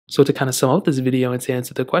So to kind of sum up this video and to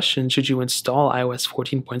answer the question, should you install iOS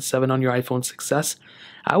 14.7 on your iPhone 6s?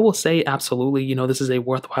 I will say absolutely. This is a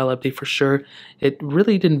worthwhile update for sure. It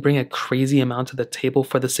really didn't bring a crazy amount to the table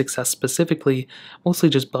for the 6s specifically, mostly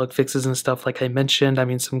just bug fixes and stuff like I mentioned. I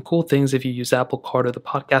mean, some cool things if you use Apple Card or the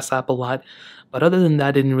podcast app a lot. But other than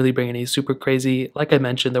that, didn't really bring any super crazy. Like I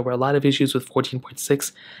mentioned, there were a lot of issues with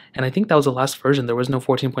 14.6, and I think that was the last version. There was no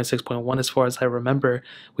 14.6.1 as far as I remember.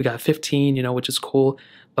 We got 15, which is cool.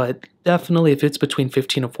 But definitely, if it's between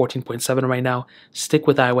 15 and 14.7 right now, stick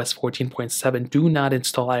with iOS 14.7. Do not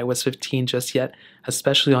install iOS 15 just yet,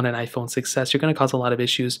 especially on an iPhone 6s. You're going to cause a lot of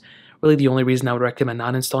issues. Really, the only reason I would recommend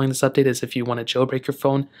not installing this update is if you want to jailbreak your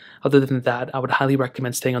phone. Other than that, I would highly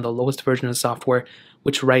recommend staying on the lowest version of software,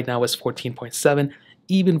 which right now is 14.7,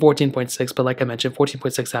 even 14.6. But like I mentioned,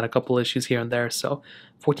 14.6 had a couple issues here and there, so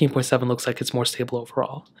 14.7 looks like it's more stable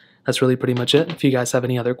overall. That's really pretty much it. If you guys have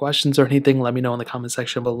any other questions or anything, let me know in the comment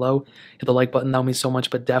section below. Hit the like button, that would mean so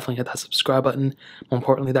much, but definitely hit that subscribe button. More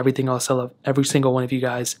importantly, everything else, I love every single one of you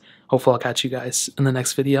guys. Hopefully I'll catch you guys in the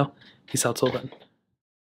next video. Peace out till then.